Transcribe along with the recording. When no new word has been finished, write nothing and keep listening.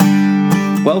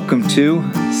Welcome to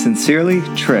Sincerely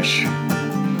Trish.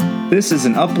 This is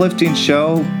an uplifting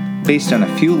show based on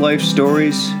a few life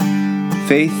stories,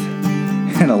 faith,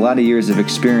 and a lot of years of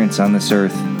experience on this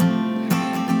earth.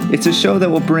 It's a show that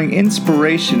will bring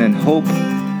inspiration and hope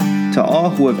to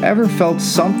all who have ever felt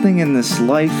something in this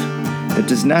life that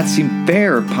does not seem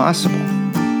fair or possible.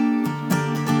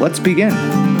 Let's begin.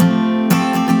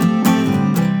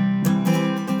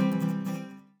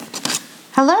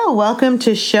 Hello, welcome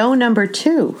to show number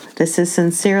 2. This is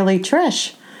Sincerely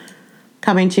Trish,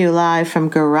 coming to you live from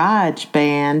Garage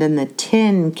Band in the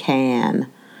Tin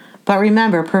Can. But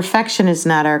remember, perfection is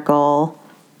not our goal.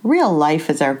 Real life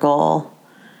is our goal.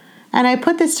 And I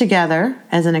put this together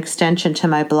as an extension to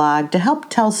my blog to help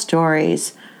tell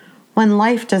stories when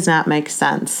life does not make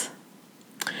sense.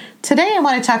 Today I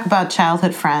want to talk about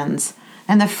childhood friends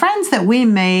and the friends that we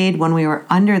made when we were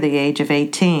under the age of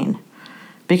 18.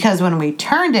 Because when we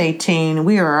turned 18,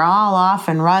 we were all off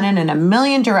and running in a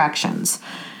million directions.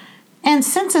 And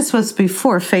since this was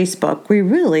before Facebook, we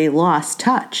really lost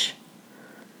touch.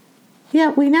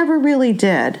 Yet we never really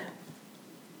did.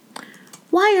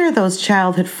 Why are those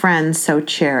childhood friends so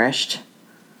cherished?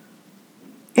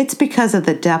 It's because of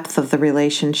the depth of the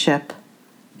relationship.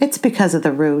 It's because of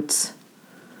the roots.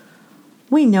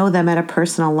 We know them at a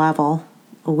personal level.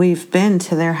 We've been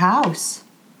to their house.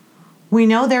 We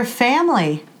know their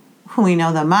family. We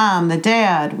know the mom, the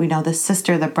dad. We know the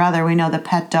sister, the brother. We know the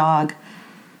pet dog.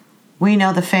 We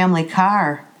know the family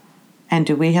car. And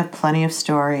do we have plenty of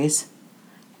stories?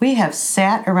 We have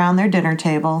sat around their dinner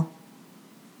table.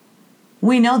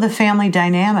 We know the family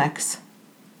dynamics.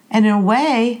 And in a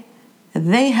way,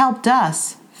 they helped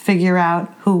us figure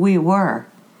out who we were.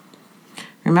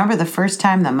 Remember the first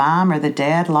time the mom or the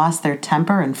dad lost their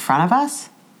temper in front of us?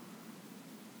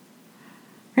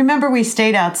 Remember we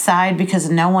stayed outside because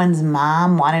no one's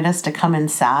mom wanted us to come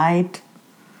inside?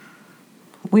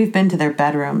 We've been to their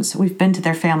bedrooms. We've been to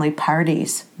their family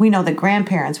parties. We know the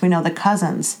grandparents. We know the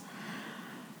cousins.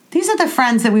 These are the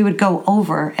friends that we would go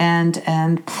over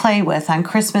and play with on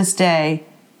Christmas Day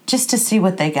just to see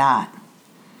what they got.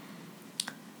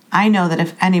 I know that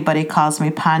if anybody calls me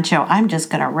Pancho, I'm just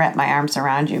going to wrap my arms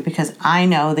around you because I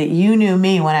know that you knew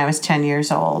me when I was 10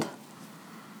 years old.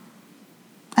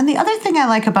 And the other thing I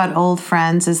like about old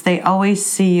friends is they always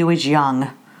see you as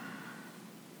young.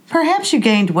 Perhaps you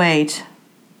gained weight.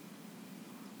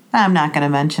 I'm not going to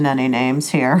mention any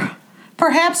names here.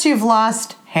 Perhaps you've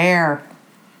lost hair.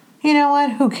 You know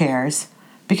what? Who cares?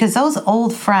 Because those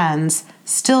old friends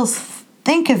still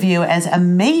think of you as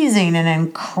amazing and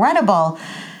incredible.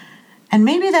 And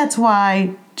maybe that's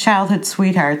why childhood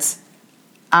sweethearts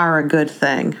are a good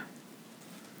thing.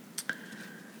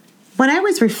 When I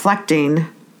was reflecting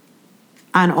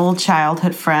on old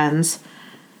childhood friends,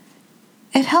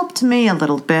 it helped me a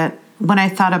little bit when I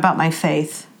thought about my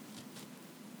faith.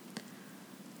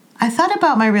 I thought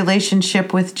about my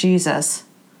relationship with Jesus.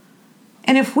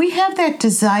 And if we have that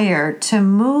desire to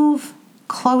move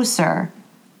closer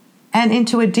and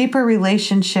into a deeper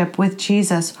relationship with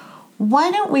Jesus,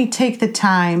 why don't we take the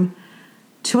time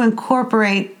to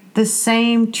incorporate the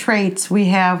same traits we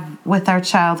have with our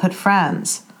childhood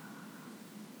friends?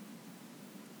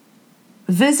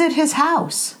 Visit his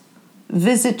house,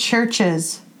 visit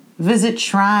churches, visit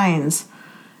shrines.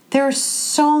 There are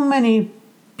so many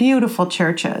beautiful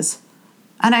churches,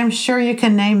 and I'm sure you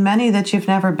can name many that you've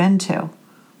never been to.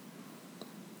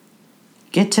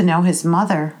 Get to know his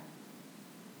mother.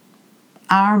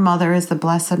 Our mother is the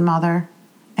Blessed Mother,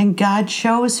 and God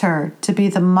chose her to be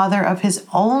the mother of his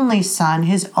only son,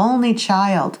 his only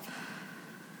child.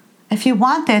 If you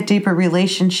want that deeper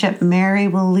relationship, Mary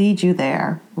will lead you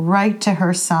there, right to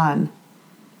her son.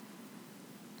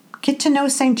 Get to know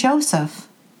St. Joseph.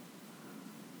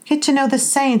 Get to know the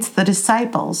saints, the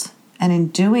disciples, and in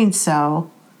doing so,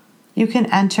 you can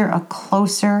enter a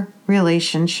closer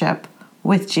relationship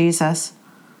with Jesus.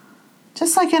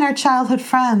 Just like in our childhood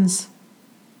friends.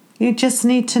 You just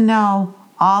need to know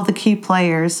all the key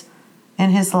players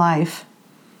in his life.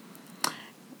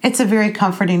 It's a very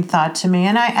comforting thought to me,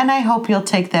 and I hope you'll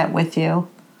take that with you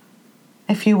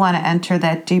if you want to enter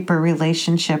that deeper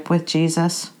relationship with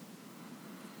Jesus.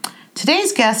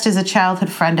 Today's guest is a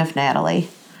childhood friend of Natalie,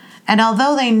 and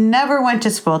although they never went to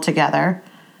school together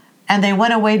and they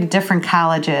went away to different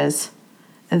colleges,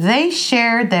 they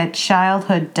shared that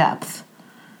childhood depth.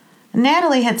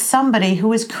 Natalie had somebody who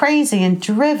was crazy and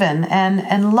driven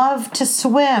and loved to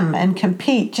swim and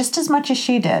compete just as much as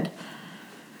she did.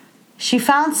 She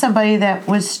found somebody that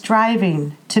was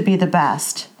striving to be the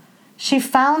best. She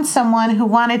found someone who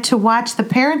wanted to watch The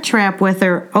Parent Trap with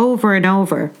her over and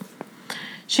over.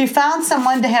 She found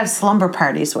someone to have slumber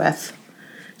parties with.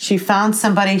 She found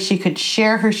somebody she could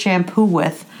share her shampoo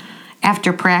with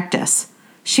after practice.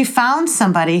 She found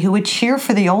somebody who would cheer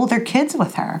for the older kids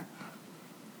with her.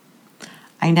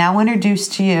 I now introduce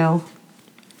to you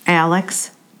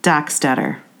Alex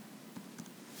Dockstetter.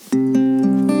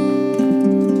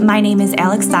 My name is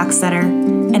Alex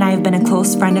Dockstetter, and I have been a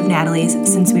close friend of Natalie's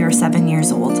since we were 7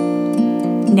 years old.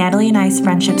 Natalie and I's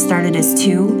friendship started as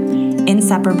two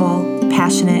inseparable,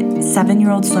 passionate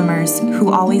 7-year-old swimmers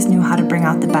who always knew how to bring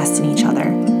out the best in each other.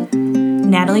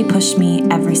 Natalie pushed me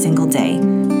every single day,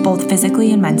 both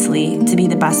physically and mentally, to be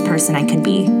the best person I could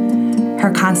be.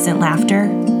 Her constant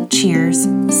laughter, cheers,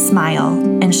 smile,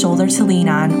 and shoulder to lean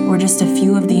on were just a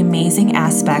few of the amazing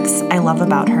aspects I love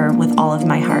about her with all of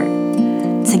my heart.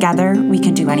 Together, we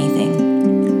could do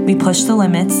anything. We pushed the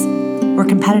limits, were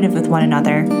competitive with one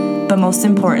another, but most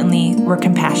importantly, were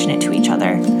compassionate to each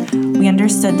other. We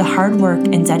understood the hard work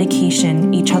and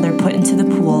dedication each other put into the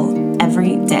pool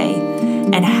every day,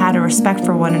 and had a respect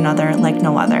for one another like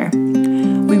no other.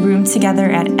 We roomed together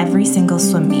at every single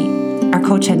swim meet. Our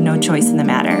coach had no choice in the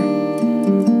matter.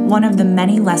 One of the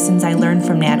many lessons I learned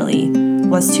from Natalie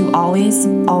was to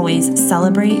always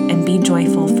celebrate and be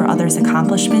joyful for others'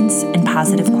 accomplishments and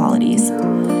positive qualities.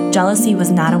 Jealousy was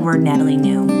not a word Natalie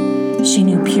knew. She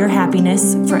knew pure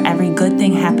happiness for every good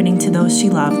thing happening to those she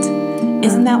loved.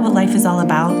 Isn't that what life is all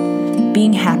about?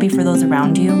 Being happy for those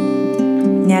around you?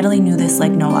 Natalie knew this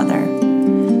like no other.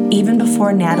 Even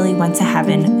before Natalie went to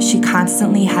heaven, she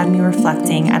constantly had me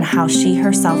reflecting on how she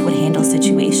herself would handle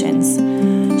situations.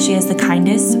 She has the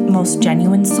kindest, most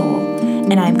genuine soul,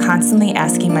 and I am constantly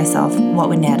asking myself, what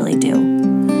would Natalie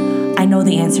do? I know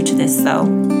the answer to this, though,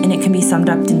 and it can be summed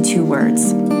up in 2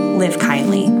 words: live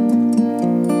kindly.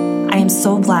 I am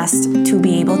so blessed to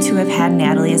be able to have had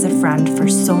Natalie as a friend for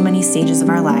so many stages of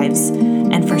our lives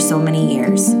and for so many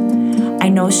years. I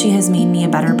know she has made me a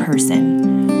better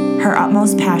person. Her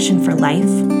utmost passion for life,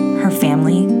 her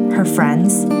family, her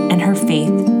friends, and her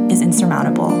faith is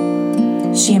insurmountable.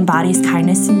 She embodies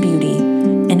kindness and beauty,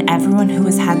 and everyone who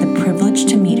has had the privilege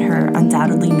to meet her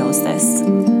undoubtedly knows this.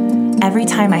 Every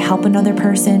time I help another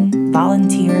person,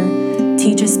 volunteer,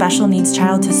 teach a special needs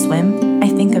child to swim, I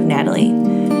think of Natalie.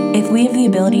 If we have the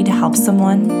ability to help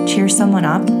someone, cheer someone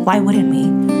up, why wouldn't we?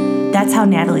 That's how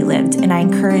Natalie lived, and I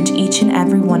encourage each and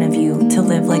every one of you to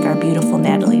live like our beautiful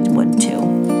Natalie would too.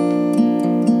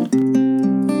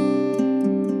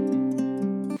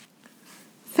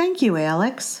 Thank you,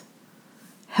 Alex.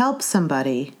 Help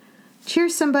somebody. Cheer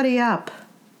somebody up.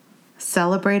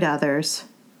 Celebrate others.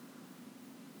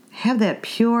 Have that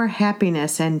pure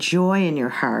happiness and joy in your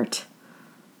heart.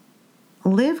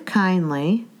 Live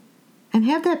kindly and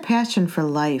have that passion for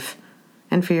life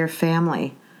and for your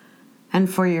family and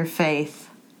for your faith.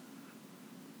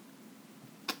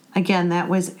 Again, that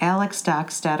was Alex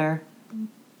Dockstetter,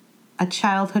 a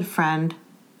childhood friend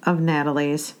of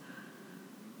Natalie's.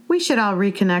 We should all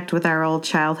reconnect with our old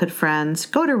childhood friends,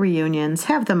 go to reunions,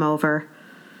 have them over.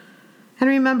 And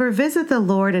remember, visit the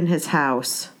Lord in His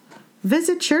house.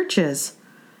 Visit churches.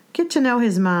 Get to know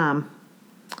His mom.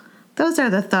 Those are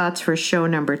the thoughts for show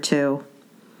number 2.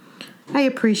 I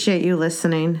appreciate you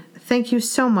listening. Thank you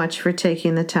so much for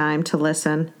taking the time to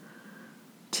listen.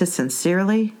 To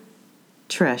Sincerely,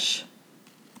 Trish.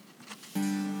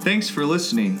 Thanks for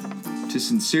listening to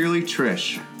Sincerely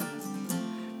Trish.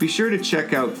 Be sure to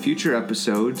check out future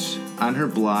episodes on her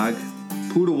blog,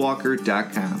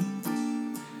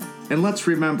 poodlewalker.com. And let's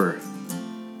remember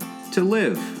to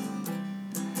live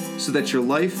so that your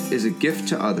life is a gift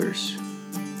to others.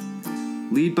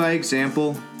 Lead by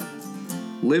example,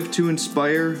 live to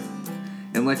inspire,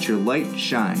 and let your light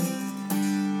shine.